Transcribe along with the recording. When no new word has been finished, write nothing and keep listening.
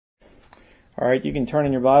All right, you can turn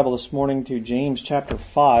in your Bible this morning to James chapter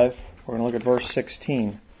 5. We're going to look at verse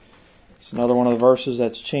 16. It's another one of the verses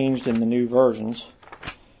that's changed in the new versions,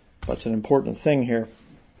 but it's an important thing here.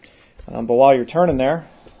 But while you're turning there,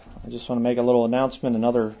 I just want to make a little announcement,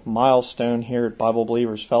 another milestone here at Bible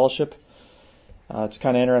Believers Fellowship. It's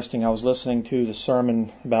kind of interesting. I was listening to the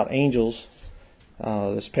sermon about angels.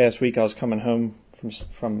 This past week I was coming home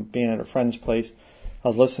from being at a friend's place. I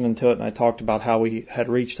was listening to it and I talked about how we had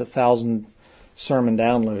reached 1,000 sermon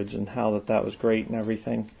downloads and how that was great and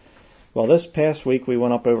everything. Well, this past week we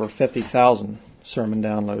went up over 50,000 sermon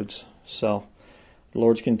downloads. So the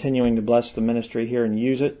Lord's continuing to bless the ministry here and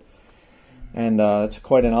use it. And it's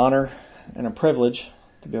quite an honor and a privilege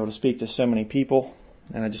to be able to speak to so many people.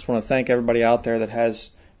 And I just want to thank everybody out there that has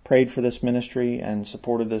prayed for this ministry and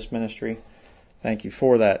supported this ministry. Thank you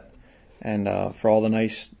for that. And for all the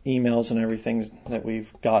nice emails and everything that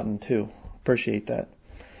we've gotten too. Appreciate that.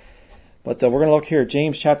 But we're going to look here at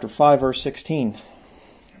James chapter 5, verse 16. It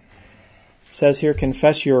says here,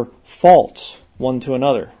 confess your faults one to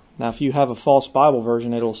another. Now, if you have a false Bible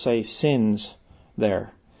version, it'll say sins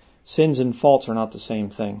there. Sins and faults are not the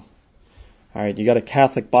same thing. All right, you got a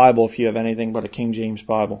Catholic Bible if you have anything but a King James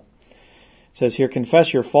Bible. It says here,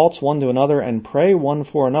 confess your faults one to another and pray one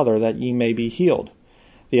for another that ye may be healed.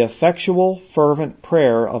 The effectual, fervent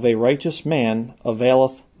prayer of a righteous man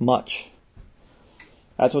availeth much.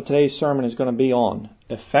 That's what today's sermon is going to be on.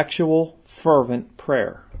 Effectual, fervent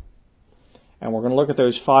prayer. And we're going to look at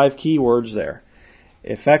those 5 key words there.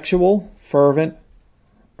 Effectual, fervent,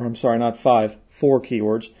 4 key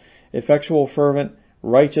words. Effectual, fervent,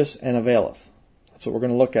 righteous, and availeth. That's what we're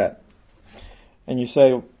going to look at. And you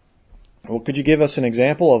say, well, could you give us an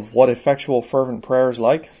example of what effectual, fervent prayer is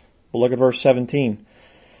like? We'll look at verse 17.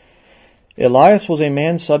 Elias was a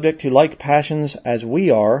man subject to like passions as we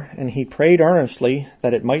are, and he prayed earnestly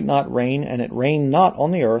that it might not rain, and it rained not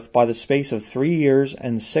on the earth by the space of 3 years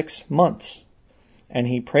and 6 months. And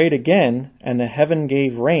he prayed again, and the heaven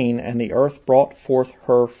gave rain, and the earth brought forth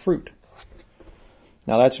her fruit.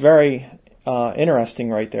 Now that's very interesting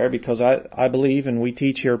right there, because I believe, and we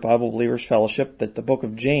teach here at Bible Believers Fellowship, that the book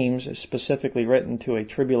of James is specifically written to a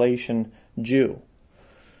tribulation Jew.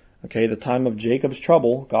 Okay, the time of Jacob's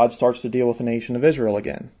trouble, God starts to deal with the nation of Israel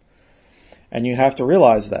again. And you have to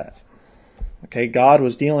realize that. Okay, God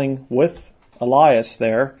was dealing with Elias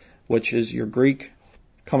there, which is your Greek,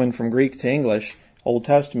 coming from Greek to English. Old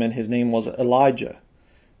Testament, his name was Elijah.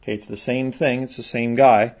 Okay, it's the same thing, it's the same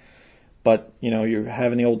guy. But, you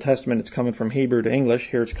have in the Old Testament, it's coming from Hebrew to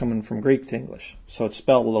English. Here it's coming from Greek to English. So it's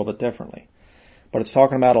spelled a little bit differently. But it's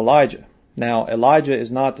talking about Elijah. Now, Elijah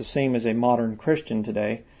is not the same as a modern Christian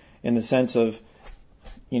today, in the sense of,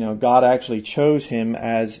 God actually chose him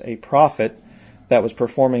as a prophet that was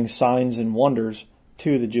performing signs and wonders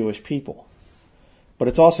to the Jewish people. But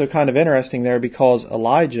it's also kind of interesting there because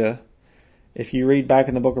Elijah, if you read back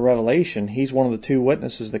in the book of Revelation, he's one of the 2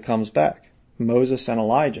 witnesses that comes back, Moses and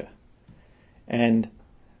Elijah. And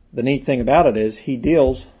the neat thing about it is he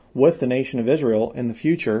deals with the nation of Israel in the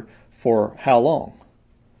future for how long?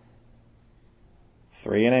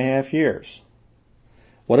 3.5 years.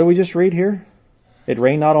 What did we just read here? It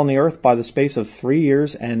rained not on the earth by the space of 3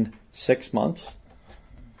 years and 6 months.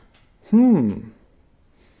 Isn't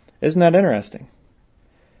that interesting?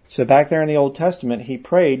 So back there in the Old Testament, he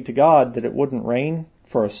prayed to God that it wouldn't rain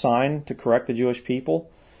for a sign to correct the Jewish people.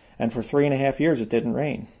 And for 3.5 years it didn't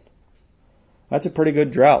rain. That's a pretty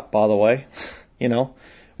good drought, by the way.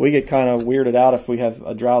 We get kind of weirded out if we have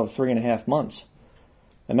a drought of 3.5 months.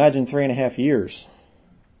 Imagine 3.5 years.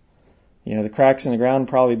 The cracks in the ground would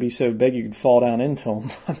probably be so big you could fall down into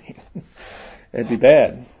them. I mean, it'd be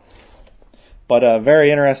bad. But a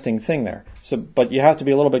very interesting thing there. But you have to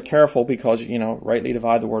be a little bit careful because, rightly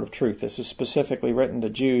divide the word of truth. This is specifically written to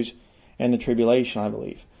Jews in the tribulation, I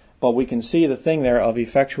believe. But we can see the thing there of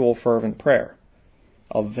effectual, fervent prayer.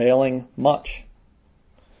 Availing much.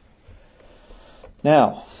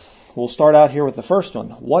 Now, we'll start out here with the first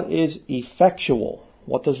one. What is effectual?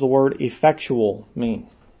 What does the word effectual mean?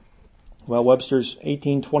 Well, Webster's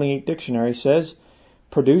 1828 dictionary says,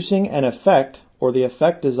 producing an effect, or the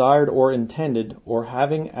effect desired or intended, or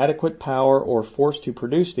having adequate power or force to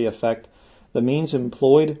produce the effect, the means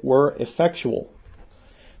employed were effectual.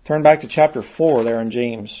 Turn back to chapter 4 there in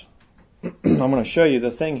James. I'm going to show you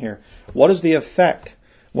the thing here. What is the effect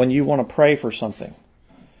when you want to pray for something?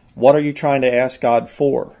 What are you trying to ask God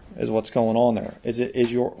for, is what's going on there.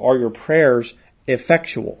 Are your prayers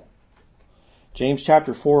effectual? James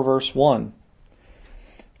chapter 4 verse 1.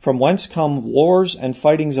 From whence come wars and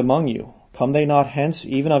fightings among you? Come they not hence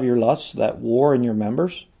even of your lusts that war in your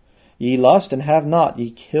members? Ye lust and have not, ye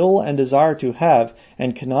kill and desire to have,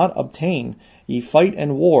 and cannot obtain. Ye fight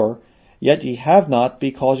and war, yet ye have not,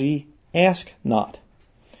 because ye ask not.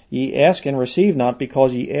 Ye ask and receive not,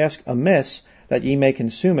 because ye ask amiss, that ye may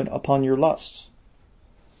consume it upon your lusts.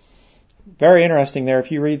 Very interesting there.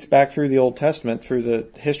 If you read back through the Old Testament, through the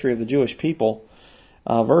history of the Jewish people,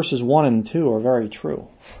 verses 1 and 2 are very true.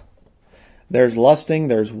 There's lusting,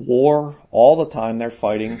 there's war, all the time they're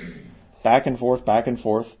fighting, back and forth, back and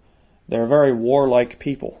forth. They're very warlike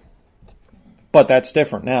people. But that's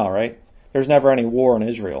different now, right? There's never any war in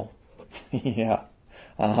Israel. Yeah.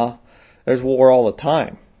 There's war all the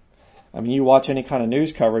time. I mean, you watch any kind of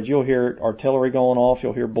news coverage, you'll hear artillery going off,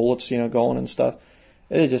 you'll hear bullets, going and stuff.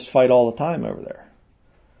 They just fight all the time over there.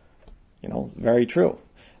 Very true.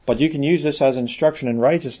 But you can use this as instruction in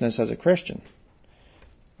righteousness as a Christian.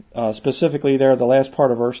 Specifically there, the last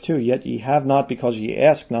part of verse 2, yet ye have not because ye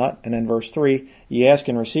ask not. And then verse 3, ye ask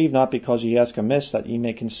and receive not because ye ask amiss, that ye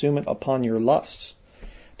may consume it upon your lusts.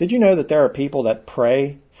 Did you know that there are people that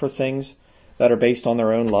pray for things that are based on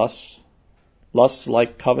their own lusts? Lusts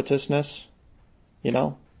like covetousness,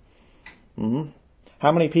 How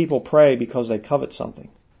many people pray because they covet something?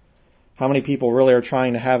 How many people really are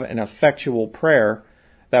trying to have an effectual prayer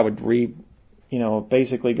that would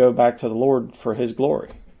basically go back to the Lord for His glory?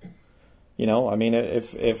 We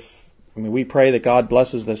pray that God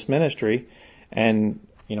blesses this ministry, and,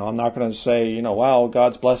 I'm not going to say, wow,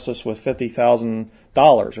 God's blessed us with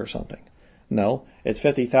 $50,000 or something. No, it's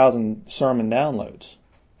 50,000 sermon downloads.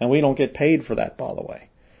 And we don't get paid for that, by the way.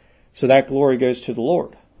 So that glory goes to the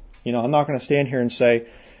Lord. I'm not going to stand here and say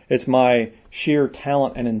it's my sheer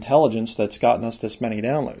talent and intelligence that's gotten us this many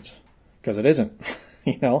downloads. Because it isn't.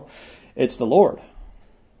 It's the Lord.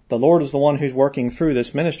 The Lord is the one who's working through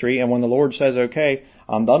this ministry. And when the Lord says, okay,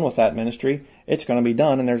 I'm done with that ministry, it's going to be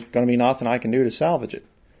done. And there's going to be nothing I can do to salvage it.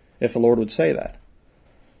 If the Lord would say that.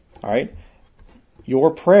 All right. Your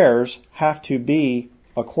prayers have to be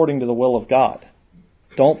according to the will of God.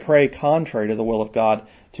 Don't pray contrary to the will of God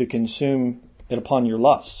to consume it upon your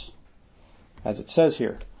lusts, as it says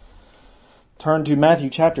here. Turn to Matthew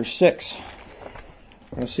chapter 6.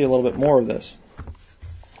 We're going to see a little bit more of this.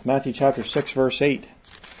 Matthew chapter 6, verse 8.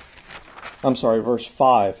 Verse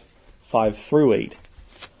 5. 5 through 8.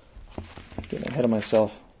 Getting ahead of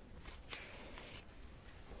myself.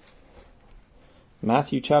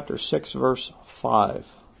 Matthew chapter 6, verse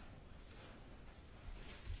 5.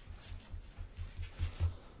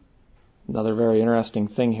 Another very interesting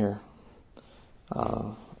thing here.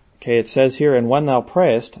 It says here, and when thou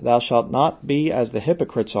prayest, thou shalt not be as the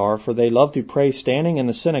hypocrites are, for they love to pray standing in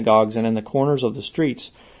the synagogues and in the corners of the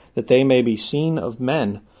streets, that they may be seen of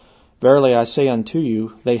men. Verily I say unto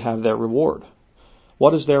you, they have their reward.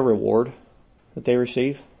 What is their reward that they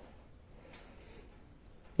receive?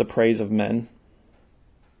 The praise of men.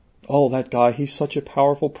 Oh, that guy, he's such a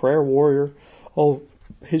powerful prayer warrior. Oh,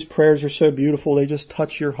 his prayers are so beautiful. They just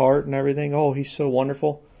touch your heart and everything. Oh, he's so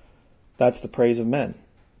wonderful. That's the praise of men.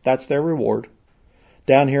 That's their reward.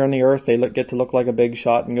 Down here on the earth, they get to look like a big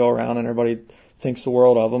shot and go around and everybody thinks the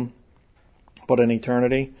world of them. But in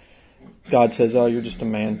eternity, God says, oh, you're just a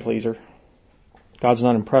man pleaser. God's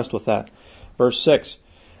not impressed with that. Verse 6,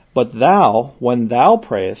 but thou, when thou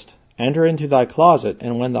prayest, enter into thy closet,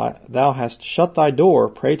 and when thou hast shut thy door,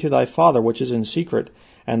 pray to thy Father which is in secret,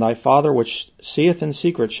 and thy Father which seeth in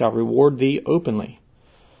secret shall reward thee openly.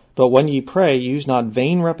 But when ye pray, use not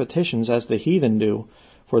vain repetitions as the heathen do,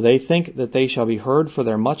 for they think that they shall be heard for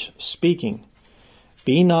their much speaking.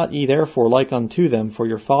 Be not ye therefore like unto them, for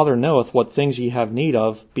your Father knoweth what things ye have need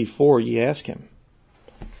of before ye ask Him.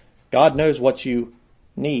 God knows what you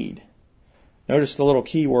need. Notice the little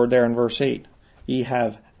key word there in verse 8. Ye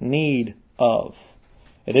have need of.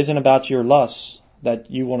 It isn't about your lusts that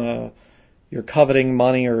you're coveting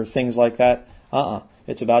money or things like that.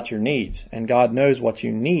 It's about your needs. And God knows what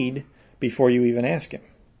you need before you even ask Him.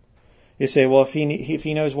 You say, well, if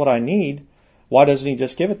he knows what I need, why doesn't He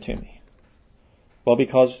just give it to me? Well,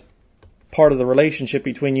 because part of the relationship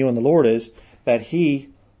between you and the Lord is that He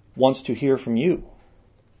wants to hear from you.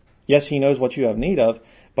 Yes, He knows what you have need of,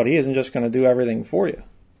 but He isn't just going to do everything for you.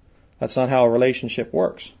 That's not how a relationship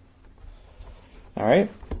works. All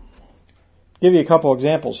right? Give you a couple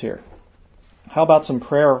examples here. How about some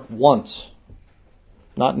prayer once?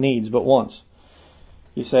 Not needs, but once.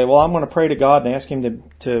 You say, well, I'm going to pray to God and ask Him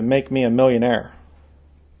to make me a millionaire.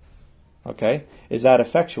 Okay? Is that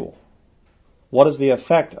effectual? What is the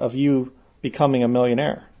effect of you becoming a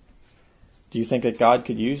millionaire? Do you think that God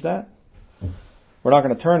could use that? We're not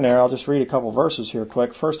going to turn there. I'll just read a couple verses here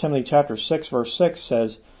quick. 1 Timothy chapter 6, verse 6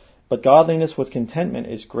 says, but godliness with contentment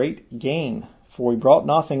is great gain. For we brought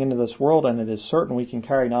nothing into this world, and it is certain we can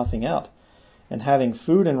carry nothing out. And having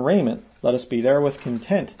food and raiment, let us be therewith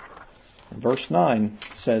content. And verse 9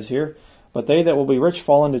 says here, But they that will be rich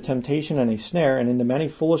fall into temptation and a snare, and into many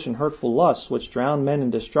foolish and hurtful lusts, which drown men in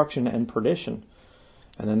destruction and perdition.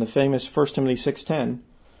 And then the famous 1 Timothy 6:10,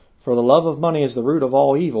 For the love of money is the root of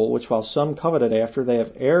all evil, which while some coveted after, they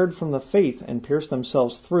have erred from the faith, and pierced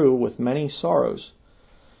themselves through with many sorrows.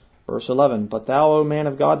 Verse 11, But thou, O man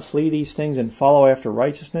of God, flee these things, and follow after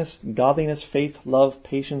righteousness, godliness, faith, love,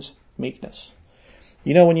 patience, meekness.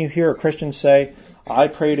 You know, when you hear a Christian say, I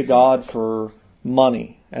pray to God for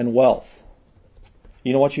money and wealth,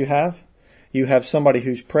 you know what you have? You have somebody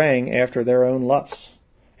who's praying after their own lusts,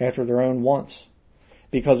 after their own wants.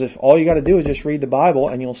 Because if all you got to do is just read the Bible,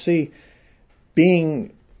 and you'll see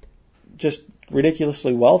being just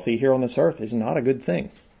ridiculously wealthy here on this earth is not a good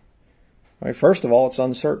thing. All right, first of all, it's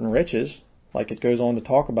uncertain riches, like it goes on to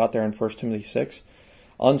talk about there in 1 Timothy 6.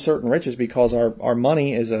 Uncertain riches because our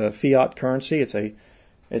money is a fiat currency.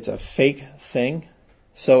 It's a fake thing.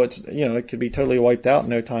 So it's, it could be totally wiped out in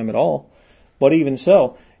no time at all. But even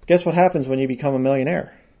so, guess what happens when you become a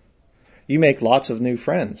millionaire? You make lots of new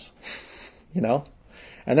friends, and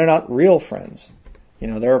they're not real friends.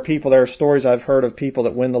 There are stories I've heard of people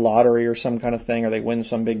that win the lottery or some kind of thing, or they win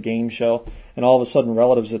some big game show, and all of a sudden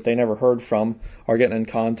relatives that they never heard from are getting in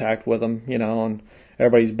contact with them, and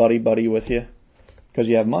everybody's buddy with you because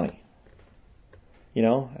you have money.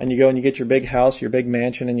 And you go and you get your big house, your big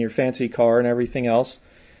mansion, and your fancy car and everything else,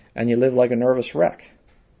 and you live like a nervous wreck.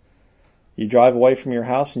 You drive away from your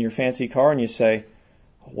house in your fancy car and you say,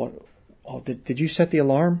 "What? Oh, did you set the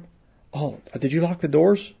alarm? Oh, did you lock the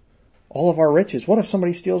doors? All of our riches. What if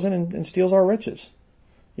somebody steals in and steals our riches?"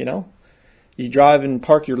 You drive and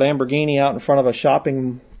park your Lamborghini out in front of a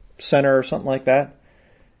shopping center or something like that.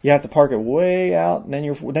 You have to park it way out, and then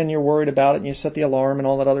you're worried about it, and you set the alarm and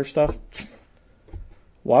all that other stuff.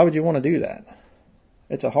 Why would you want to do that?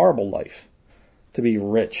 It's a horrible life to be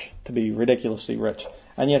rich, to be ridiculously rich.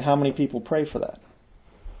 And yet how many people pray for that?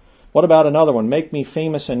 What about another one? Make me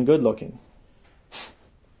famous and good looking.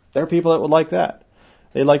 There are people that would like that.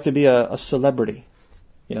 They'd like to be a celebrity.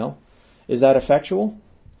 Is that effectual?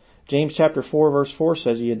 James chapter 4 verse 4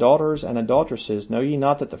 says, Ye adulterers and adulteresses, know ye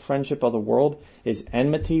not that the friendship of the world is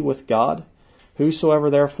enmity with God? Whosoever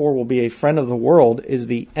therefore will be a friend of the world is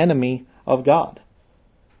the enemy of God.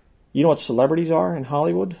 You know what celebrities are in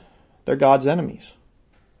Hollywood? They're God's enemies.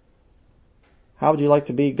 How would you like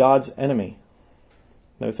to be God's enemy?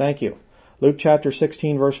 No, thank you. Luke chapter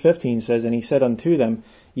 16 verse 15 says, And he said unto them,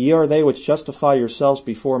 Ye are they which justify yourselves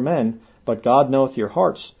before men, but God knoweth your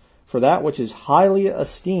hearts. For that which is highly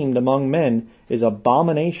esteemed among men is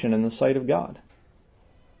abomination in the sight of God.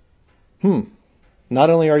 Not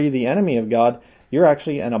only are you the enemy of God, you're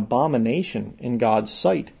actually an abomination in God's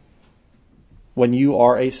sight when you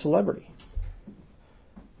are a celebrity.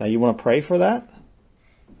 Now you want to pray for that?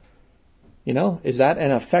 Is that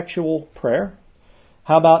an effectual prayer?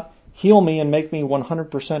 How about heal me and make me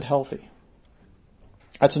 100% healthy?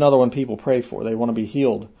 That's another one people pray for. They want to be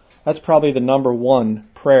healed. That's probably the number one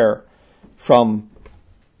prayer from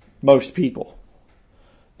most people.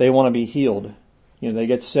 They want to be healed. They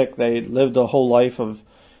get sick. They lived a whole life of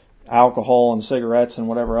alcohol and cigarettes and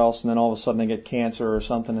whatever else, and then all of a sudden they get cancer or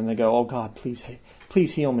something, and they go, "Oh God, please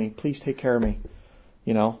heal me. Please take care of me."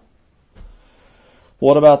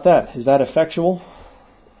 What about that? Is that effectual?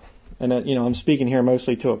 And I'm speaking here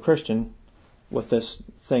mostly to a Christian with this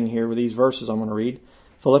thing here, with these verses I'm going to read.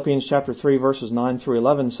 Philippians chapter 3 verses 9 through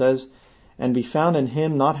 11 says, And be found in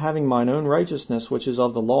him, not having mine own righteousness, which is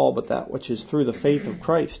of the law, but that which is through the faith of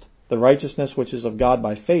Christ, the righteousness which is of God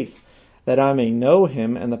by faith, that I may know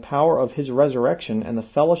him and the power of his resurrection and the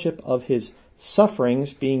fellowship of his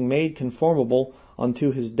sufferings, being made conformable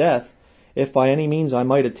unto his death, if by any means I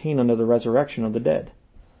might attain unto the resurrection of the dead.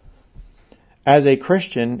 As a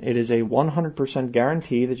Christian, it is a 100%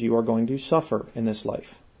 guarantee that you are going to suffer in this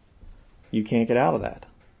life. You can't get out of that.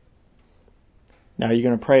 Now, are you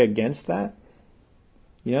going to pray against that?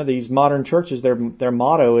 These modern churches, their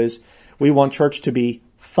motto is, we want church to be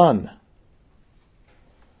fun.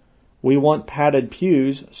 We want padded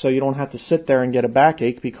pews so you don't have to sit there and get a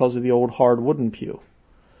backache because of the old hard wooden pew.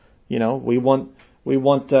 We want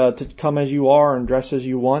to come as you are and dress as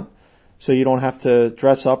you want, so you don't have to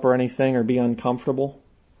dress up or anything or be uncomfortable.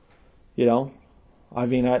 I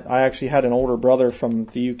actually had an older brother from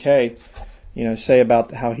the UK, say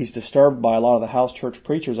about how he's disturbed by a lot of the house church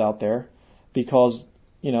preachers out there because,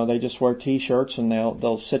 they just wear t-shirts and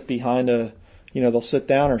they'll sit behind they'll sit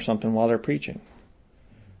down or something while they're preaching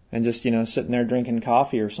and just, sitting there drinking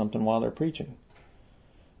coffee or something while they're preaching.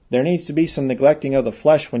 there needs to be some neglecting of the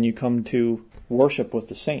flesh when you come to worship with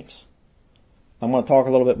the saints. I'm going to talk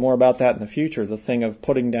a little bit more about that in the future, the thing of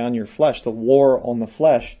putting down your flesh, the war on the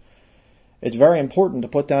flesh. It's very important to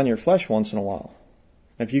put down your flesh once in a while.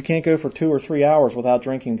 If you can't go for 2 or 3 hours without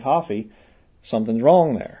drinking coffee, something's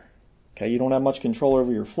wrong there. Okay, you don't have much control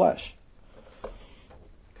over your flesh.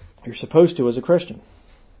 You're supposed to as a Christian.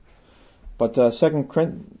 But 2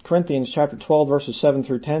 Corinthians chapter 12, verses 7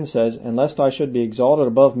 through 10 says, "And lest I should be exalted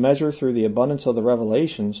above measure through the abundance of the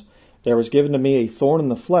revelations, there was given to me a thorn in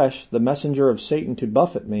the flesh, the messenger of Satan to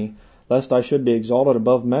buffet me, lest I should be exalted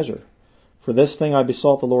above measure. For this thing I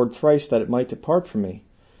besought the Lord thrice, that it might depart from me.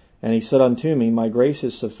 And he said unto me, My grace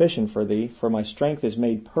is sufficient for thee, for my strength is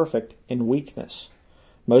made perfect in weakness.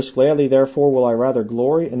 Most gladly therefore will I rather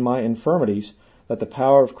glory in my infirmities, that the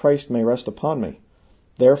power of Christ may rest upon me.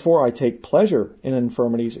 Therefore I take pleasure in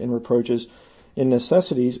infirmities, in reproaches, in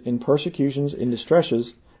necessities, in persecutions, in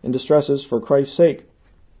distresses for Christ's sake.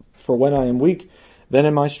 For when I am weak, then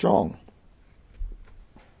am I strong."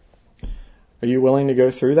 Are you willing to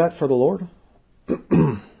go through that for the Lord?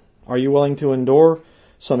 Are you willing to endure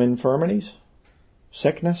some infirmities?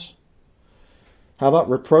 Sickness? How about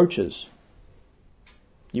reproaches?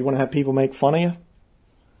 You want to have people make fun of you?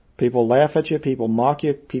 People laugh at you, people mock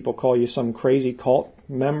you, people call you some crazy cult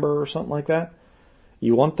member or something like that?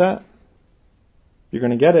 You want that? You're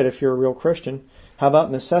going to get it if you're a real Christian. How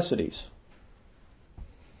about necessities?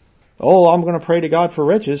 Oh, I'm going to pray to God for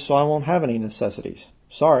riches so I won't have any necessities.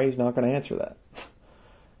 Sorry, he's not going to answer that.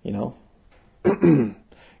 You know,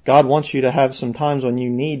 God wants you to have some times when you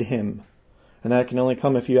need him, and that can only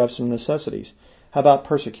come if you have some necessities. How about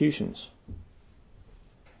persecutions?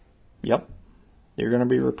 Yep, you're going to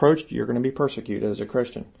be reproached, you're going to be persecuted as a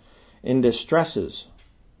Christian. In distresses,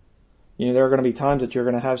 you know, there are going to be times that you're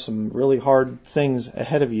going to have some really hard things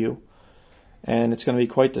ahead of you, and it's going to be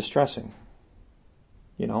quite distressing.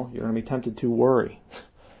 You know, you're going to be tempted to worry.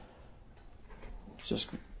 It's just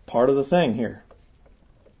part of the thing here.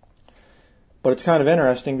 But it's kind of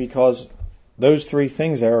interesting because those 3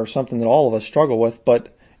 things there are something that all of us struggle with,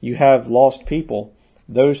 but you have lost people.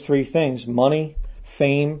 Those 3 things, money,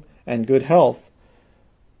 fame, and good health,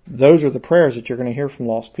 those are the prayers that you're going to hear from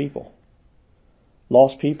lost people.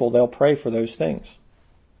 Lost people, they'll pray for those things.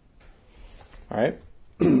 All right?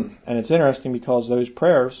 And it's interesting because those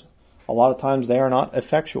prayers, a lot of times they are not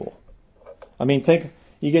effectual. I mean, think,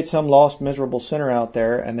 you get some lost, miserable sinner out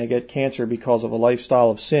there and they get cancer because of a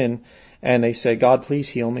lifestyle of sin, and they say, God, please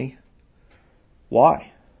heal me.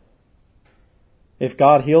 Why? If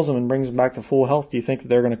God heals them and brings them back to full health, do you think that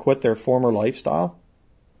they're going to quit their former lifestyle?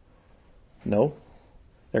 No.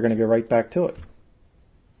 They're going to go right back to it.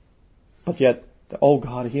 But yet, oh,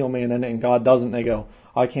 God, heal me, and God doesn't. They go,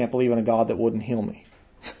 I can't believe in a God that wouldn't heal me.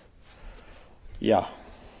 Yeah.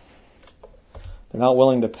 They're not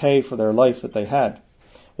willing to pay for their life that they had.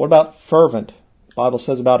 What about fervent? The Bible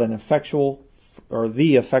says about an effectual, or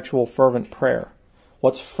the effectual fervent prayer.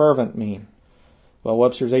 What's fervent mean? Well,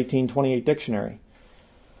 Webster's 1828 dictionary.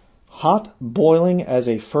 Hot, boiling as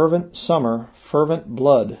a fervent summer, fervent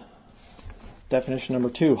blood. Definition number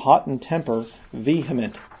 2, hot in temper,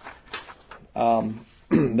 vehement.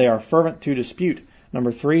 They are fervent to dispute.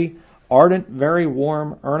 Number 3, ardent, very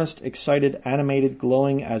warm, earnest, excited, animated,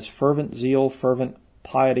 glowing as fervent zeal, fervent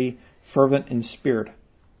piety, fervent in spirit.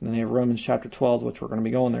 And then they have Romans chapter 12, which we're going to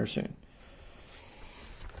be going there soon.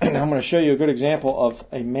 And I'm going to show you a good example of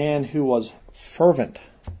a man who was fervent.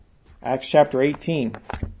 Acts chapter 18.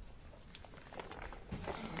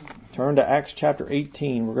 Turn to Acts chapter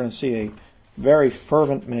 18. We're going to see a very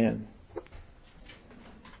fervent man.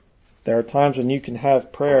 There are times when you can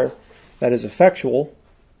have prayer that is effectual,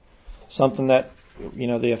 something that, you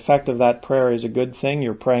know, the effect of that prayer is a good thing.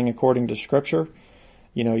 You're praying according to Scripture.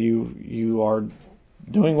 You know, you are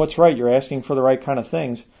doing what's right. You're asking for the right kind of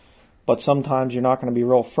things. But sometimes you're not going to be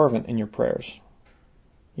real fervent in your prayers.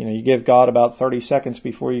 You know, you give God about 30 seconds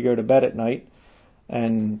before you go to bed at night,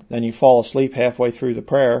 and then you fall asleep halfway through the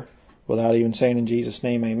prayer without even saying in Jesus'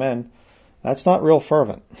 name, amen. That's not real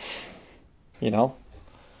fervent. You know?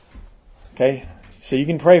 Okay? So you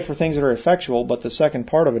can pray for things that are effectual, but the second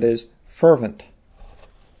part of it is fervent.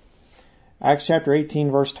 Acts chapter 18,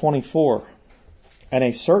 verse 24. And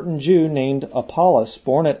a certain Jew named Apollos,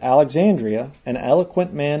 born at Alexandria, an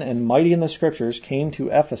eloquent man and mighty in the Scriptures, came to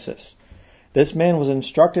Ephesus. This man was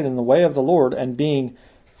instructed in the way of the Lord, and being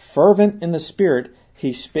fervent in the Spirit,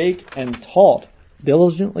 he spake and taught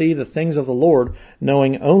diligently the things of the Lord,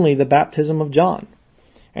 knowing only the baptism of John.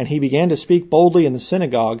 And he began to speak boldly in the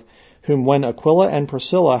synagogue, whom when Aquila and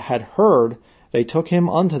Priscilla had heard, they took him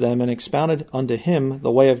unto them, and expounded unto him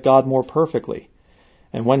the way of God more perfectly.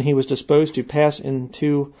 And when he was disposed to pass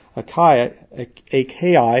into Achaia,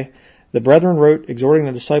 the brethren wrote, exhorting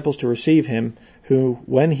the disciples to receive him, who,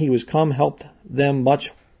 when he was come, helped them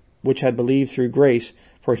much which had believed through grace,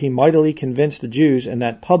 for he mightily convinced the Jews, and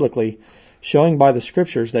that publicly, showing by the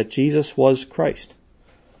Scriptures that Jesus was Christ.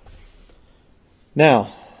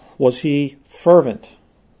 Now, was he fervent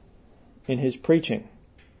in his preaching?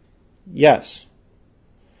 Yes.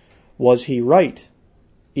 Was he right,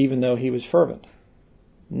 even though he was fervent?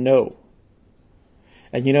 No.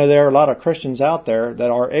 And you know, there are a lot of Christians out there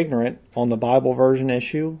that are ignorant on the Bible version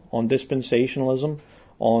issue, on dispensationalism,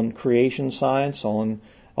 on creation science, on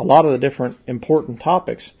a lot of the different important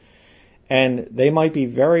topics. And they might be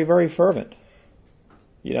very, very fervent.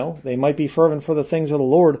 You know, they might be fervent for the things of the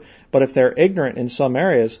Lord, but if they're ignorant in some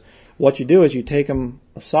areas, what you do is you take them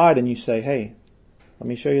aside and you say, hey, let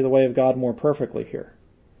me show you the way of God more perfectly here.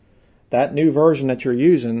 That new version that you're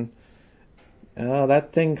using,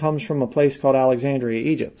 that thing comes from a place called Alexandria,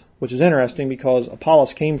 Egypt, which is interesting because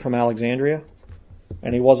Apollos came from Alexandria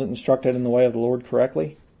and he wasn't instructed in the way of the Lord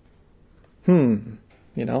correctly. You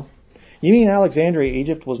know, you mean Alexandria,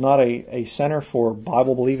 Egypt was not a center for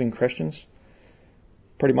Bible-believing Christians?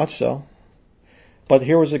 Pretty much so. But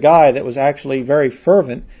here was a guy that was actually very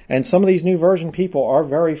fervent, and some of these new version people are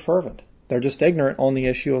very fervent. They're just ignorant on the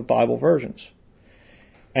issue of Bible versions.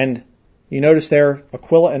 And you notice there,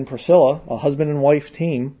 Aquila and Priscilla, a husband and wife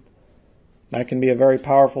team, that can be a very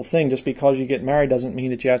powerful thing. Just because you get married doesn't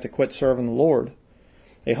mean that you have to quit serving the Lord.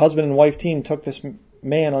 A husband and wife team took this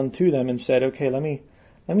man unto them and said, okay, let me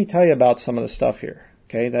tell you about some of the stuff here.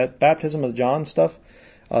 Okay, that baptism of John stuff,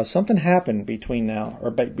 something happened between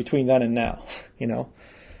then and now, you know.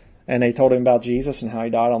 And they told him about Jesus and how he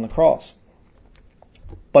died on the cross.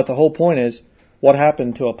 But the whole point is, what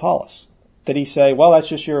happened to Apollos? Did he say, well, that's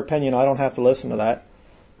just your opinion, I don't have to listen to that?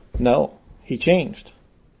 No, he changed.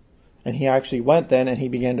 And he actually went then and he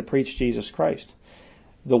began to preach Jesus Christ.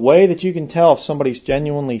 The way that you can tell if somebody's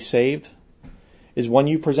genuinely saved is when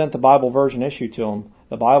you present the Bible version issue to them.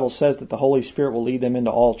 The Bible says that the Holy Spirit will lead them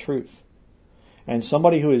into all truth. And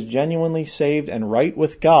somebody who is genuinely saved and right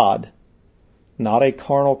with God, not a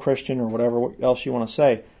carnal Christian or whatever else you want to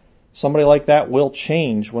say, somebody like that will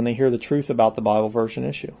change when they hear the truth about the Bible version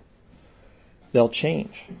issue. They'll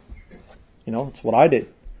change. You know, it's what I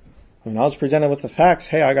did. When I was presented with the facts,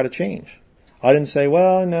 hey, I got to change. I didn't say,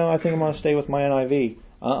 well, no, I think I'm going to stay with my NIV.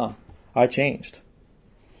 I changed.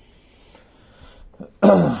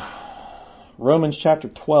 Romans chapter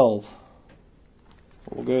 12.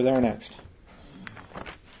 We'll go there next.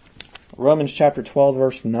 Romans chapter 12,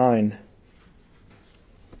 verse 9.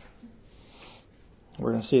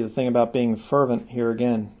 We're going to see the thing about being fervent here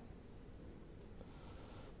again.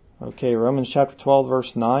 Okay, Romans chapter 12,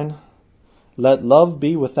 verse 9. Let love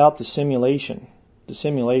be without dissimulation.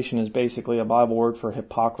 Dissimulation is basically a Bible word for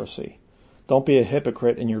hypocrisy. Don't be a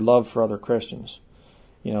hypocrite in your love for other Christians.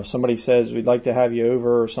 You know, if somebody says, we'd like to have you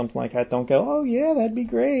over or something like that, don't go, oh yeah, that'd be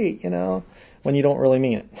great, you know, when you don't really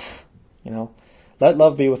mean it. You know, let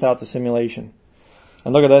love be without dissimulation.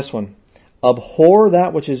 And look at this one. Abhor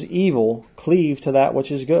that which is evil, cleave to that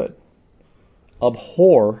which is good.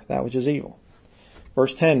 Abhor that which is evil.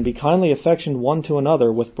 Verse 10, be kindly affectioned one to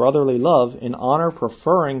another with brotherly love, in honor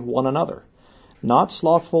preferring one another, not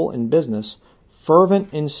slothful in business,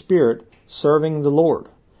 fervent in spirit, serving the Lord,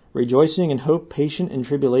 rejoicing in hope, patient in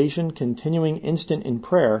tribulation, continuing instant in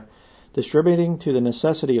prayer, distributing to the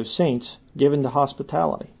necessity of saints, given to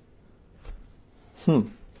hospitality.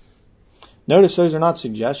 Notice those are not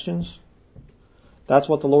suggestions. That's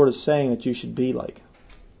what the Lord is saying that you should be like.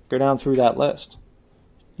 Go down through that list.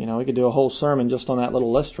 You know, we could do a whole sermon just on that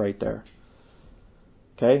little list right there.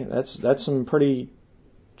 Okay, that's some pretty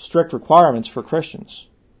strict requirements for Christians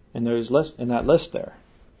in that list there.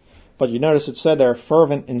 But you notice it said there,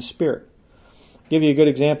 fervent in spirit. I'll give you a good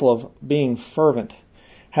example of being fervent.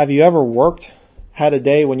 Have you ever had a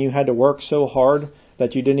day when you had to work so hard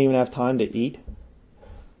that you didn't even have time to eat?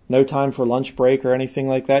 No time for lunch break or anything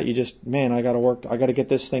like that. You just, man, I got to work. I got to get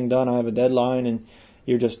this thing done. I have a deadline, and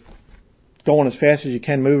you're just going as fast as you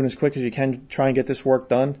can, moving as quick as you can to try and get this work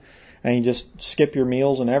done, and you just skip your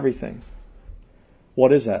meals and everything.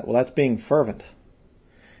 What is that? Well, that's being fervent.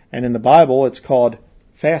 And in the Bible, it's called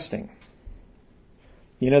fasting.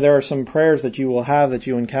 You know, there are some prayers that you will have that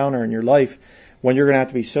you encounter in your life when you're going to have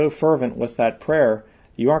to be so fervent with that prayer,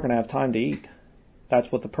 you aren't going to have time to eat.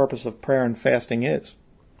 That's what the purpose of prayer and fasting is.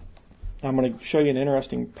 I'm going to show you an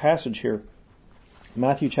interesting passage here.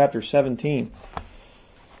 Matthew chapter 17.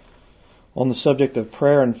 On the subject of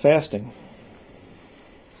prayer and fasting.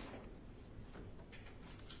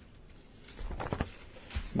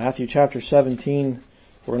 Matthew chapter 17,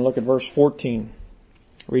 We're going to look at verse 14.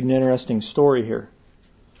 Read an interesting story here.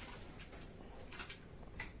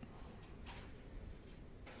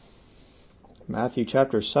 Matthew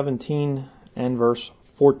chapter 17 and verse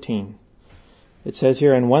 14. It says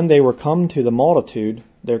here, "And when they were come to the multitude,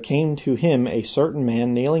 there came to him a certain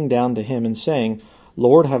man kneeling down to him and saying,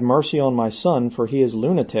 Lord, have mercy on my son, for he is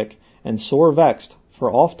lunatic and sore vexed,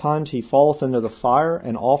 for oft times he falleth into the fire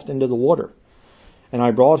and oft into the water. And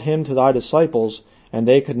I brought him to thy disciples, and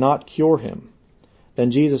they could not cure him. Then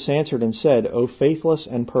Jesus answered and said, O faithless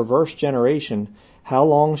and perverse generation, how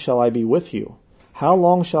long shall I be with you? How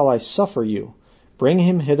long shall I suffer you? Bring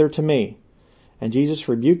him hither to me. And Jesus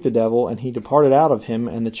rebuked the devil, and he departed out of him,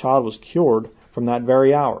 and the child was cured from that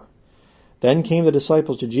very hour. Then came the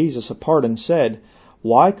disciples to Jesus apart and said,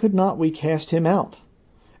 Why could not we cast him out?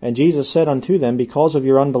 And Jesus said unto them, Because of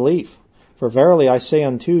your unbelief. For verily I say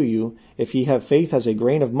unto you, if ye have faith as a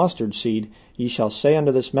grain of mustard seed, ye shall say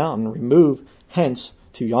unto this mountain, Remove hence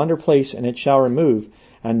to yonder place, and it shall remove,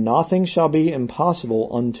 and nothing shall be impossible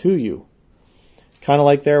unto you." Kind of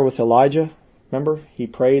like there with Elijah. Remember, he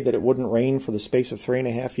prayed that it wouldn't rain for the space of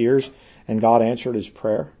 3.5 years, and God answered his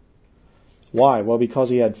prayer. Why? Well, because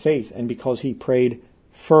he had faith, and because he prayed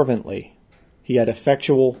fervently. He had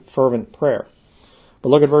effectual, fervent prayer. But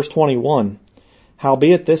look at verse 21.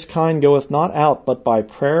 "Howbeit this kind goeth not out but by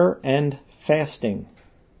prayer and fasting."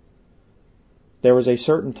 There was a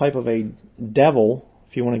certain type of a devil,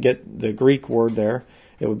 if you want to get the Greek word there,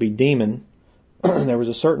 it would be demon. There was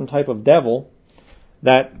a certain type of devil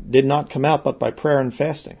that did not come out but by prayer and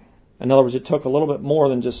fasting. In other words, it took a little bit more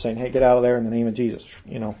than just saying, hey, get out of there in the name of Jesus.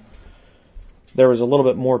 There was a little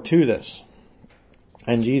bit more to this.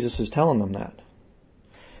 And Jesus is telling them that.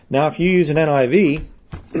 Now, if you use an NIV,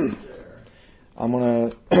 I'm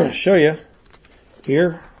going to show you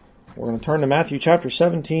here. We're going to turn to Matthew chapter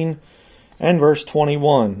 17 and verse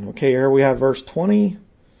 21. Okay, here we have verse 20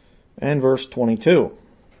 and verse 22.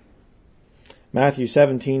 Matthew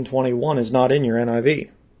 17:21 is not in your NIV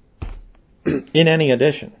in any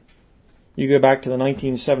edition. You go back to the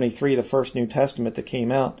 1973, the first New Testament that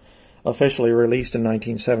came out, officially released in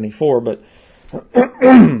 1974, but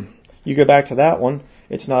you go back to that one,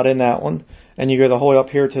 it's not in that one. And you go the whole way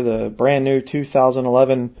up here to the brand new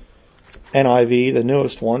 2011 NIV, the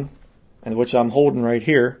newest one, and which I'm holding right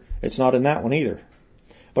here, it's not in that one either.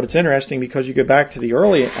 But it's interesting because you go back to the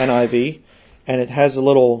early NIV, and it has a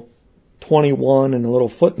little 21 and a little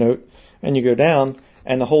footnote, and you go down,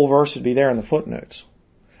 and the whole verse would be there in the footnotes.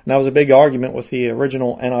 And that was a big argument with the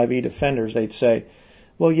original NIV defenders. They'd say,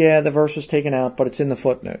 well, yeah, the verse is taken out, but it's in the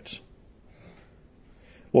footnotes.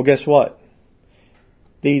 Well, guess what?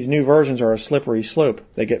 These new versions are a slippery slope.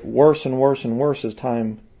 They get worse and worse and worse as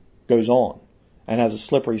time goes on. And as a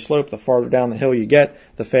slippery slope, the farther down the hill you get,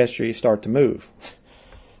 the faster you start to move.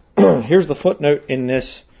 Here's the footnote in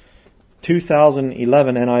this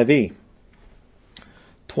 2011 NIV.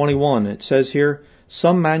 21, it says here,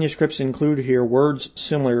 some manuscripts include here words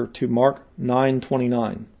similar to Mark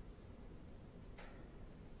 9:29.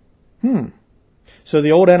 So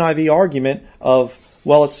the old NIV argument of,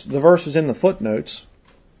 well, it's the verse is in the footnotes,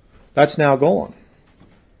 that's now gone.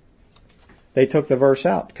 They took the verse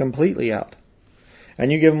out, completely out.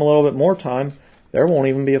 And you give them a little bit more time, there won't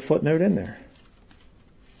even be a footnote in there.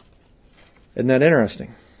 Isn't that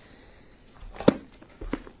interesting?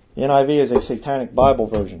 The NIV is a satanic Bible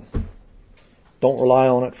version. Don't rely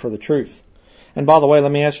on it for the truth. And by the way,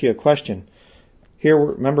 let me ask you a question. Here,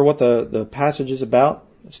 remember what the passage is about?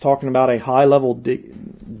 It's talking about a high-level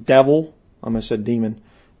devil. I almost said demon.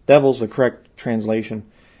 Devil's the correct translation.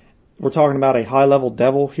 We're talking about a high-level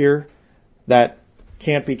devil here that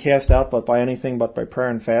can't be cast out but by anything but by prayer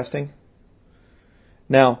and fasting.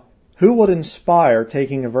 Now, who would inspire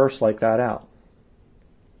taking a verse like that out?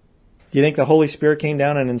 Do you think the Holy Spirit came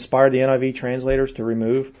down and inspired the NIV translators to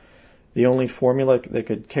remove the only formula that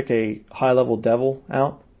could kick a high-level devil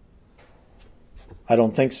out? I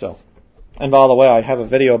don't think so. And by the way, I have a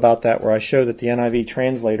video about that where I show that the NIV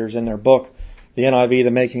translators in their book, the NIV,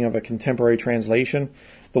 The Making of a Contemporary Translation,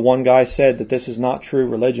 the one guy said that this is not true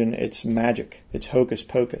religion, it's magic. It's hocus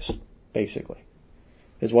pocus, basically,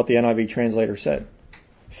 is what the NIV translator said.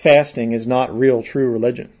 Fasting is not real true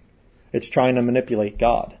religion. It's trying to manipulate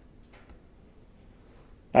God.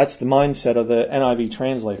 That's the mindset of the NIV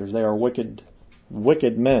translators. They are wicked,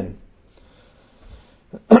 wicked men.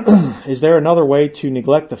 Is there another way to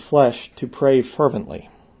neglect the flesh to pray fervently?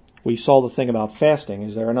 We saw the thing about fasting.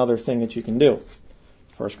 Is there another thing that you can do?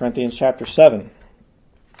 1 Corinthians chapter 7.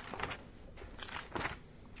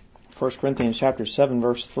 1 Corinthians chapter 7,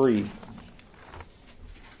 verse 3.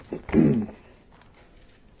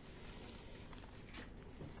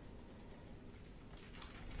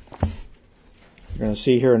 going to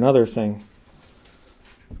see here another thing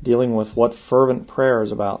dealing with what fervent prayer is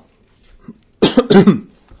about. 1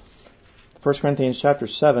 Corinthians chapter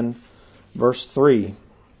 7, verse 3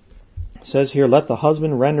 says here, "Let the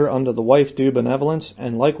husband render unto the wife due benevolence,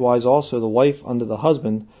 and likewise also the wife unto the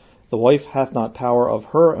husband. The wife hath not power of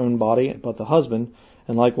her own body, but the husband,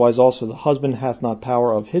 and likewise also the husband hath not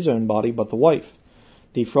power of his own body, but the wife.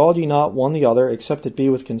 Defraud ye not one the other, except it be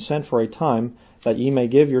with consent for a time, that ye may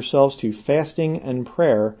give yourselves to fasting and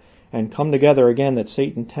prayer, and come together again, that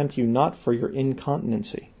Satan tempt you not for your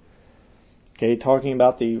incontinency." Okay, talking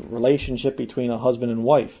about the relationship between a husband and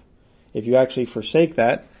wife. If you actually forsake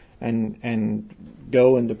that and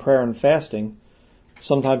go into prayer and fasting,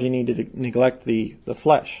 sometimes you need to neglect the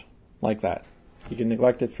flesh like that. You can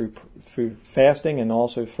neglect it through fasting and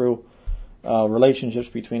also through relationships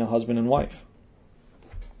between a husband and wife.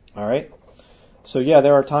 All right? So yeah,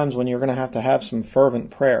 there are times when you're going to have some fervent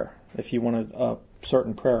prayer if you want a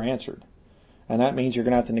certain prayer answered. And that means you're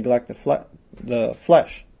going to have to neglect the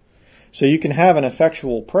flesh. So you can have an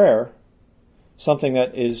effectual prayer, something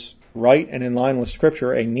that is right and in line with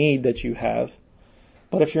Scripture, a need that you have.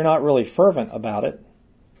 But if you're not really fervent about it,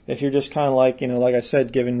 if you're just kind of like, like I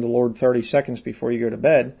said, giving the Lord 30 seconds before you go to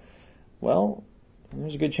bed, well,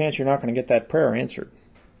 there's a good chance you're not going to get that prayer answered.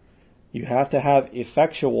 You have to have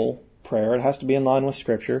effectual prayer. It has to be in line with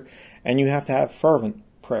Scripture. And you have to have fervent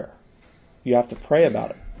prayer. You have to pray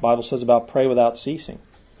about it. The Bible says about pray without ceasing.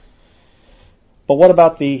 But what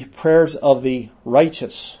about the prayers of the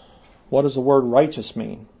righteous? What does the word righteous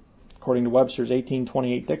mean? According to Webster's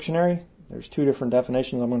 1828 dictionary, there's two different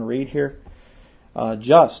definitions I'm going to read here.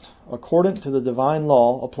 Just, according to the divine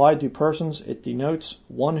law, applied to persons, it denotes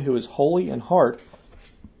one who is holy in heart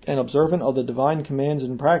and observant of the divine commands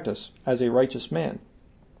in practice, as a righteous man.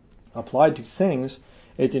 Applied to things,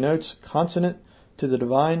 it denotes consonant to the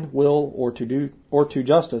divine will or to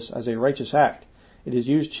justice, as a righteous act. It is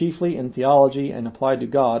used chiefly in theology and applied to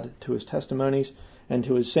God, to his testimonies, and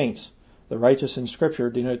to his saints. The righteous in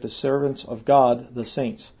Scripture denote the servants of God, the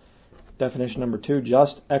saints. Definition number 2,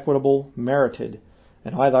 just, equitable, merited,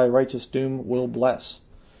 and I thy righteous doom will bless.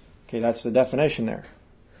 Okay, that's the definition there.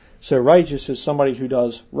 So righteous is somebody who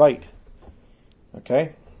does right.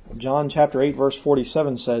 Okay? John chapter 8 verse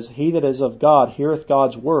 47 says, "He that is of God heareth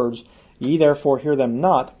God's words, ye therefore hear them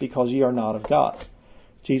not, because ye are not of God."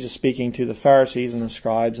 Jesus speaking to the Pharisees and the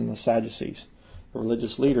scribes and the Sadducees, the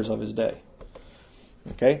religious leaders of his day.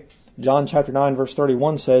 Okay? John chapter 9 verse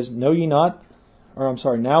 31 says, now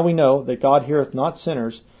we know that God heareth not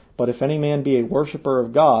sinners, but if any man be a worshipper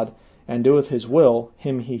of God, and doeth his will,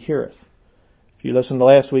 him he heareth. If you listen to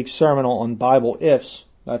last week's sermon on Bible ifs,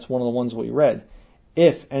 that's one of the ones we read.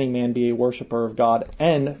 If any man be a worshipper of God,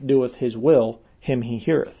 and doeth his will, him he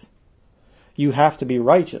heareth. You have to be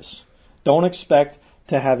righteous. Don't expect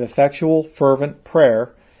to have effectual, fervent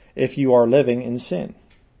prayer if you are living in sin.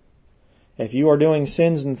 If you are doing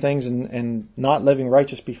sins and things and not living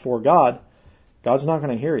righteous before God, God's not going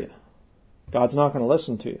to hear you. God's not going to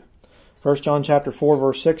listen to you. 1 John chapter 4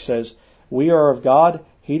 verse 6 says, "We are of God,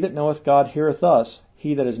 he that knoweth God heareth us,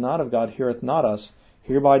 he that is not of God heareth not us.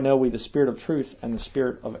 Hereby know we the spirit of truth and the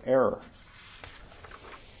spirit of error."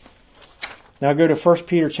 Now go to 1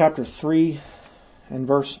 Peter chapter 3 and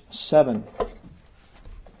verse 7.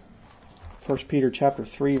 1 Peter chapter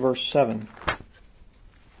 3 verse 7.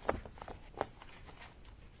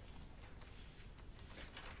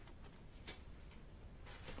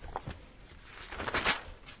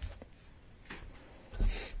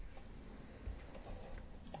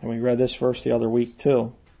 And we read this verse the other week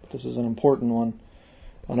too. But this is an important one.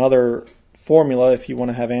 Another formula if you want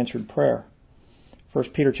to have answered prayer. 1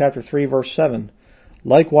 Peter chapter 3 verse 7.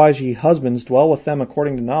 "Likewise ye husbands dwell with them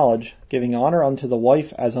according to knowledge, giving honor unto the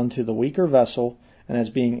wife as unto the weaker vessel, and as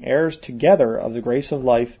being heirs together of the grace of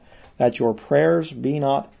life, that your prayers be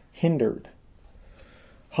not hindered."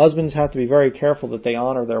 Husbands have to be very careful that they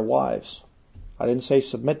honor their wives. I didn't say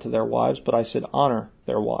submit to their wives, but I said honor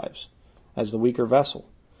their wives as the weaker vessel.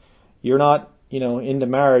 You're not, into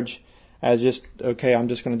marriage as just, okay, I'm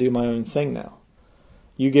just going to do my own thing now.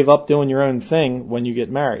 You give up doing your own thing when you get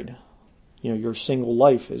married. Your single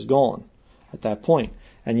life is gone at that point.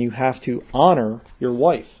 And you have to honor your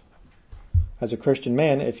wife as a Christian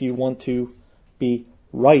man if you want to be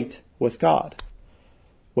right with God,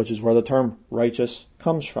 which is where the term righteous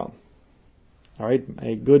comes from. All right,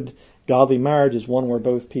 a good godly marriage is one where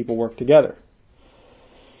both people work together.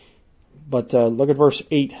 But look at verse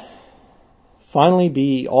 8. "Finally be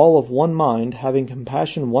ye all of one mind, having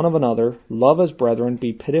compassion one of another, love as brethren,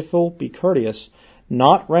 be pitiful, be courteous,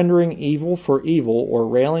 not rendering evil for evil, or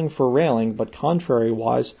railing for railing, but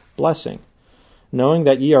contrariwise blessing. knowing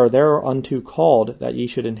that ye are thereunto called, that ye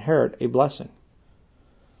should inherit a blessing.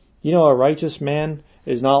 You know, a righteous man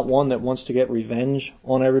is not one that wants to get revenge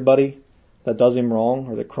on everybody that does him wrong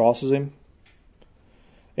or that crosses him.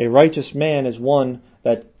 A righteous man is one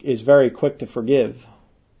that is very quick to forgive.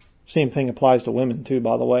 Same thing applies to women too,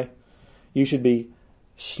 by the way. You should be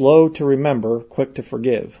slow to remember, quick to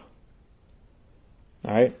forgive.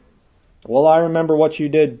 All right? Well, I remember what you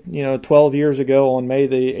did, 12 years ago on May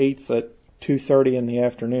the 8th at 2:30 in the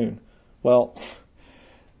afternoon. Well,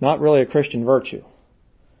 not really a Christian virtue.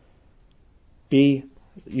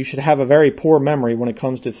 You should have a very poor memory when it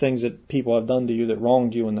comes to things that people have done to you that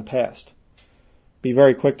wronged you in the past. Be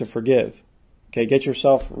very quick to forgive. Okay, get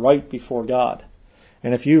yourself right before God.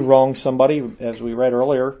 And if you've wronged somebody, as we read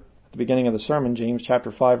earlier at the beginning of the sermon, James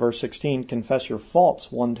chapter 5, verse 16, confess your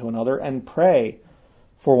faults one to another and pray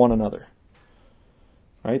for one another.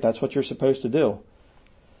 Right? That's what you're supposed to do.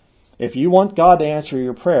 If you want God to answer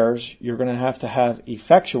your prayers, you're going to have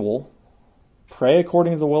effectual, pray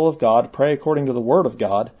according to the will of God, pray according to the word of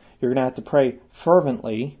God. You're going to have to pray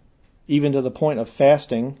fervently, even to the point of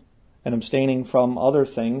fasting and abstaining from other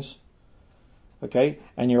things. Okay?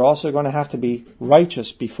 And you're also going to have to be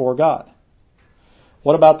righteous before God.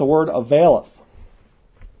 What about the word availeth?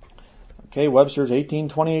 Okay, Webster's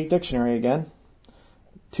 1828 dictionary again.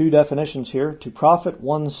 Two definitions here. To profit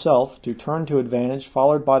oneself, to turn to advantage,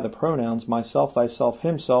 followed by the pronouns myself, thyself,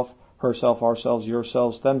 himself, herself, ourselves,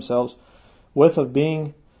 yourselves, themselves, with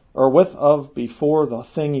of before the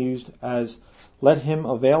thing used, as let him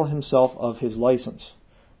avail himself of his license.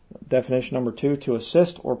 Definition number 2, to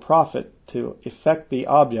assist or profit, to effect the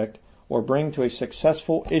object, or bring to a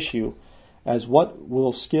successful issue, as what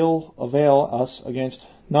will skill avail us against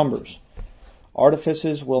numbers.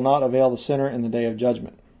 Artifices will not avail the sinner in the day of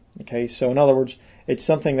judgment. Okay, so in other words, it's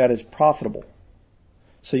something that is profitable.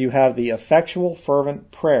 So you have the effectual,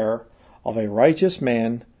 fervent prayer of a righteous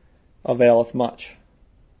man availeth much.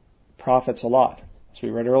 Profits a lot. As we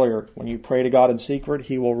read earlier, when you pray to God in secret,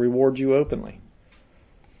 He will reward you openly.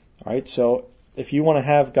 All right, so if you want to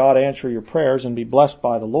have God answer your prayers and be blessed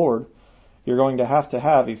by the Lord, you're going to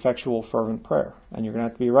have effectual, fervent prayer, and you're going to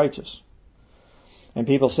have to be righteous. And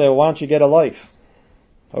people say, well, why don't you get a life?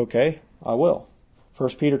 Okay, I will.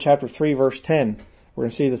 1 Peter chapter 3, verse 10. We're going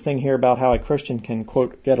to see the thing here about how a Christian can,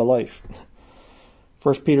 quote, get a life.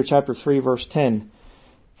 1 Peter chapter 3, verse 10.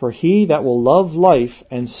 For he that will love life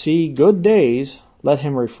and see good days, let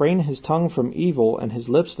him refrain his tongue from evil and his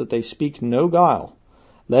lips that they speak no guile.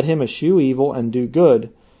 Let him eschew evil and do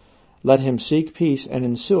good. Let him seek peace and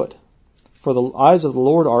ensue it. For the eyes of the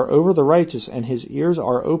Lord are over the righteous, and his ears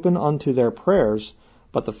are open unto their prayers,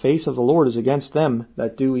 but the face of the Lord is against them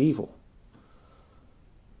that do evil.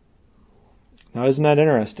 Now, isn't that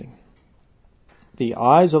interesting? The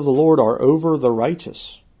eyes of the Lord are over the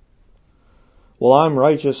righteous. Well, I'm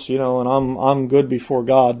righteous, and I'm good before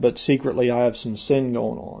God, but secretly I have some sin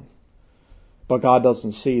going on. But God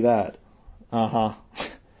doesn't see that.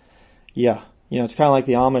 Yeah. It's kind of like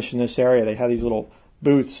the Amish in this area. They have these little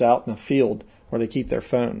booths out in the field where they keep their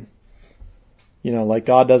phone. Like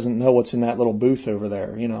God doesn't know what's in that little booth over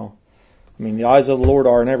there, the eyes of the Lord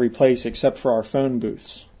are in every place except for our phone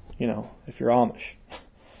booths, if you're Amish.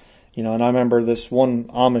 And I remember this one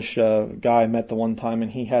Amish guy I met the one time,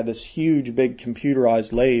 and he had this huge, big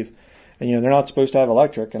computerized lathe. And, they're not supposed to have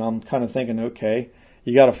electric. And I'm kind of thinking, okay,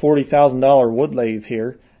 you got a $40,000 wood lathe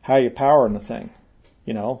here. How are you powering the thing?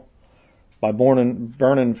 By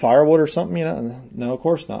burning firewood or something? No, of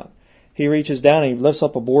course not. He reaches down, and he lifts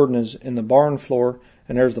up a board in the barn floor,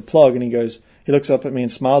 and there's the plug, and he looks up at me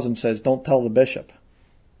and smiles and says, "Don't tell the bishop."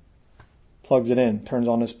 Plugs it in, turns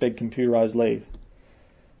on this big computerized lathe.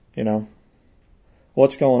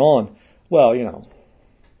 What's going on? Well,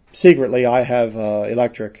 secretly I have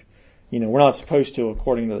electric. We're not supposed to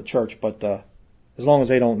according to the church, but as long as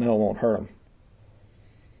they don't know, it won't hurt them.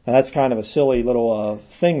 Now that's kind of a silly little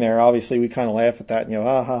thing there. Obviously we kind of laugh at that and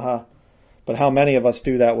ha ha ha. But how many of us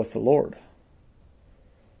do that with the Lord?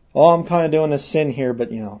 Oh, I'm kind of doing this sin here,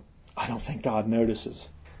 but I don't think God notices.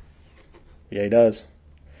 Yeah, He does.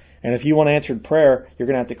 And if you want answered prayer, you're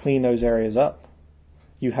going to have to clean those areas up.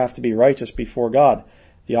 You have to be righteous before God.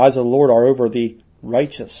 The eyes of the Lord are over the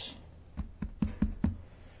righteous,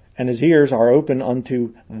 and His ears are open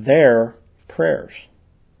unto their prayers.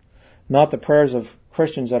 Not the prayers of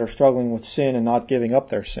Christians that are struggling with sin and not giving up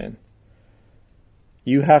their sin.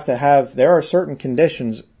 There are certain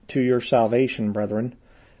conditions to your salvation, brethren,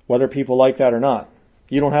 whether people like that or not.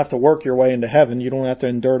 You don't have to work your way into heaven. You don't have to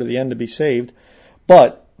endure to the end to be saved.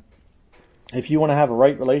 But if you want to have a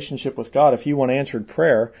right relationship with God, if you want answered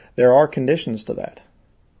prayer, there are conditions to that.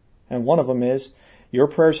 And one of them is your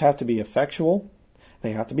prayers have to be effectual,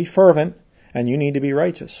 they have to be fervent, and you need to be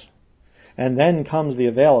righteous. And then comes the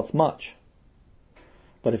availeth much.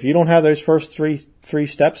 But if you don't have those first three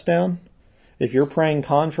steps down, if you're praying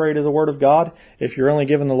contrary to the Word of God, if you're only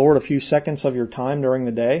giving the Lord a few seconds of your time during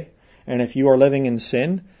the day, and if you are living in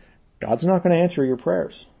sin, God's not going to answer your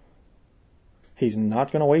prayers. He's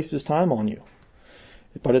not going to waste His time on you.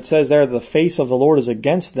 But it says there, the face of the Lord is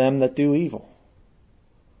against them that do evil.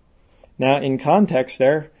 Now, in context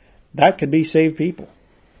there, that could be saved people.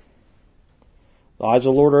 The eyes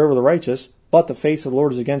of the Lord are over the righteous, but the face of the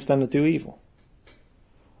Lord is against them that do evil.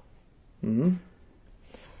 The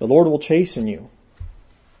Lord will chasten you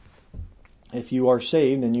if you are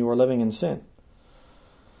saved and you are living in sin.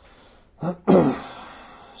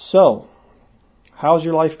 So, how's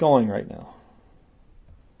your life going right now?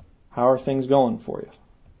 How are things going for you?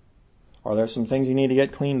 Are there some things you need to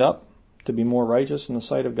get cleaned up to be more righteous in the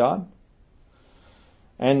sight of God?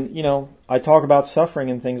 And, I talk about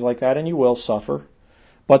suffering and things like that, and you will suffer.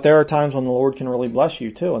 But there are times when the Lord can really bless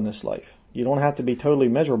you too in this life. You don't have to be totally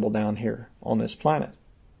miserable down here on this planet.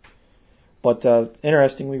 But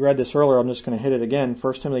interesting, we read this earlier, I'm just going to hit it again.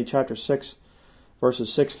 1 Timothy chapter 6,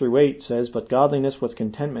 verses 6 through 8 says, "But godliness with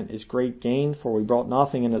contentment is great gain, for we brought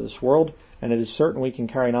nothing into this world, and it is certain we can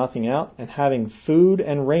carry nothing out, and having food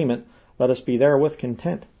and raiment, let us be therewith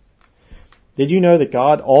content." Did you know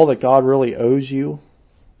that all that God really owes you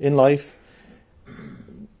in life,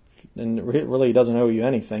 and it really doesn't owe you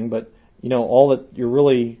anything, but all that you're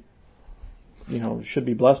really should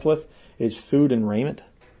be blessed with is food and raiment?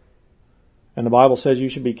 And the Bible says you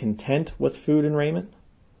should be content with food and raiment.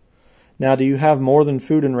 Now, do you have more than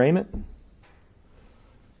food and raiment?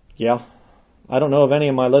 Yeah. I don't know of any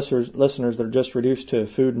of my listeners that are just reduced to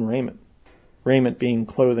food and raiment. Raiment being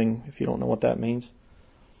clothing, if you don't know what that means.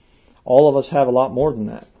 All of us have a lot more than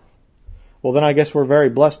that. Well, then I guess we're very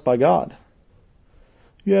blessed by God.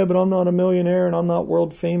 Yeah, but I'm not a millionaire, and I'm not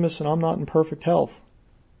world famous, and I'm not in perfect health.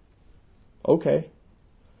 Okay.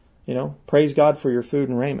 Praise God for your food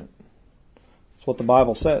and raiment. That's what the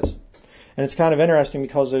Bible says. And it's kind of interesting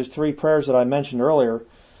because those three prayers that I mentioned earlier,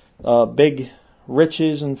 big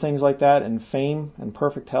riches and things like that, and fame and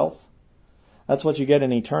perfect health, that's what you get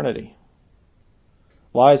in eternity.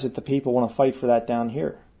 Why is it that people want to fight for that down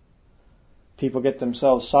here? People get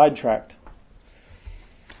themselves sidetracked.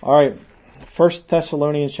 All right, 1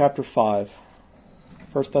 Thessalonians chapter 5.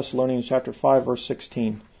 1 Thessalonians chapter 5, verse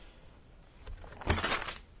 16.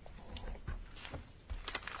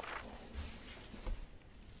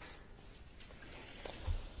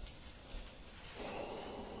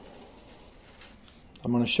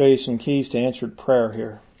 I'm going to show you some keys to answered prayer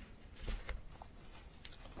here.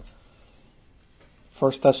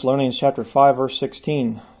 1 Thessalonians chapter 5, verse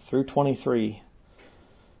 16 through 23.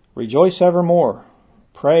 "Rejoice evermore.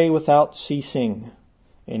 Pray without ceasing.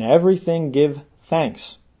 In everything give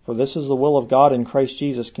thanks, for this is the will of God in Christ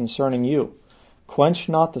Jesus concerning you. Quench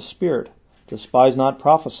not the spirit. Despise not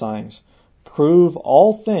prophesying. Prove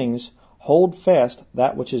all things. Hold fast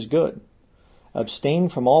that which is good. Abstain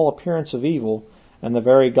from all appearance of evil, and the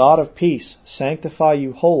very God of peace sanctify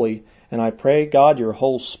you wholly. And I pray God your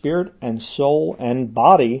whole spirit and soul and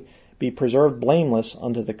body be preserved blameless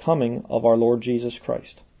unto the coming of our Lord Jesus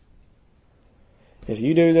Christ." If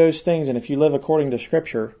you do those things, and if you live according to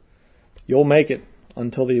Scripture, you'll make it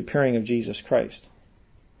until the appearing of Jesus Christ.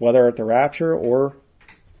 Whether at the rapture or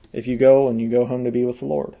if you go home to be with the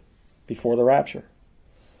Lord before the rapture.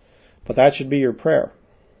 But that should be your prayer.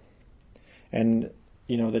 And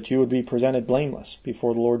that you would be presented blameless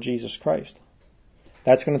before the Lord Jesus Christ.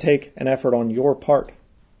 That's going to take an effort on your part.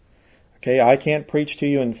 Okay, I can't preach to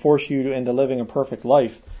you and force you into living a perfect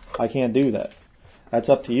life. I can't do that. That's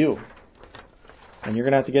up to you. And you're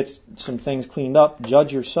going to have to get some things cleaned up.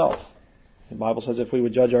 Judge yourself. The Bible says if we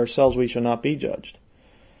would judge ourselves, we shall not be judged.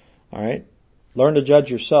 All right? Learn to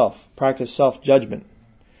judge yourself. Practice self-judgment.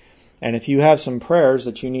 And if you have some prayers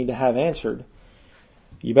that you need to have answered,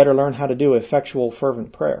 you better learn how to do effectual,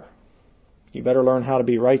 fervent prayer. You better learn how to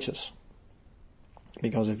be righteous.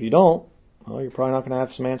 Because if you don't, well, you're probably not going to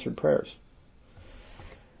have some answered prayers.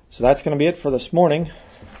 So that's going to be it for this morning.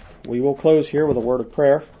 We will close here with a word of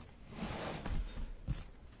prayer.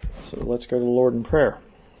 So let's go to the Lord in prayer.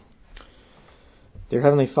 Dear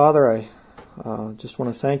Heavenly Father, I just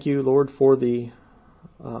want to thank you, Lord, for the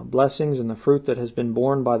blessings and the fruit that has been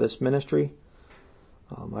borne by this ministry.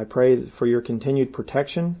 I pray for your continued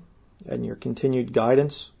protection and your continued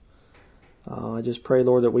guidance. I just pray,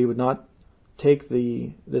 Lord, that we would not take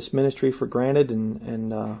this ministry for granted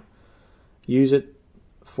and use it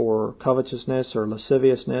for covetousness or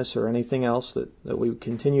lasciviousness or anything else, that we would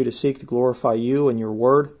continue to seek to glorify you and your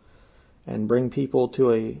word and bring people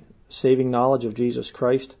to a saving knowledge of Jesus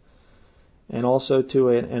Christ, and also to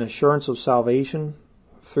an assurance of salvation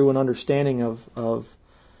through an understanding of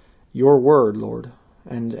your word, Lord,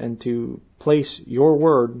 and to place your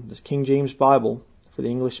word, the King James Bible, for the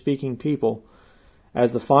English-speaking people,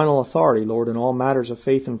 as the final authority, Lord, in all matters of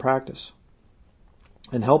faith and practice.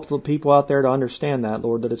 And help the people out there to understand that,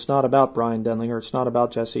 Lord, that it's not about Bryan Denlinger, it's not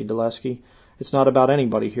about Jesse Deleski, it's not about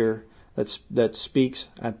anybody here that speaks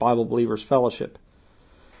at Bible Believers Fellowship.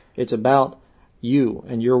 It's about you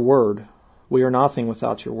and your word. We are nothing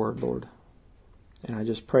without your word, Lord. And I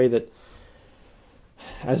just pray that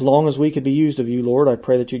as long as we could be used of you, Lord, I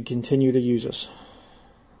pray that you'd continue to use us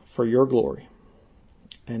for your glory.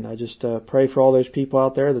 And I just pray for all those people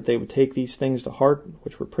out there that they would take these things to heart,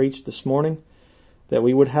 which were preached this morning, that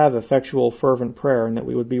we would have effectual, fervent prayer, and that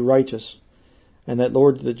we would be righteous. And that,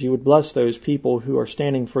 Lord, that you would bless those people who are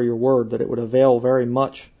standing for your word, that it would avail very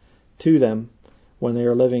much to them when they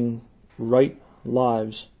are living right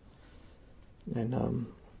lives. And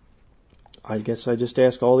I guess I just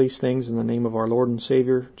ask all these things in the name of our Lord and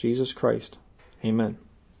Savior, Jesus Christ. Amen.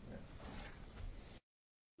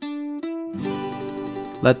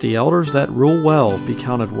 Let the elders that rule well be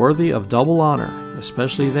counted worthy of double honor,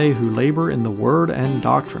 especially they who labor in the word and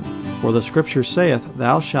doctrine. For the Scripture saith,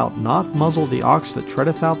 Thou shalt not muzzle the ox that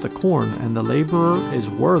treadeth out the corn, and the laborer is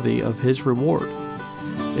worthy of his reward.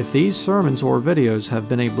 If these sermons or videos have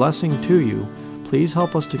been a blessing to you, please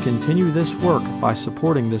help us to continue this work by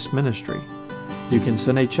supporting this ministry. You can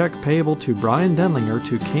send a check payable to Bryan Denlinger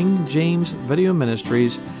to King James Video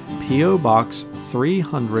Ministries, P.O. Box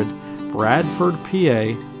 300, Bradford,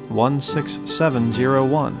 PA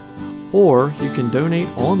 16701. Or you can donate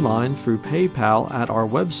online through PayPal at our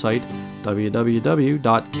website,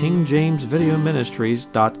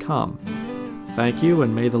 www.kingjamesvideoministries.com. Thank you,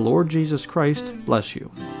 and may the Lord Jesus Christ bless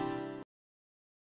you.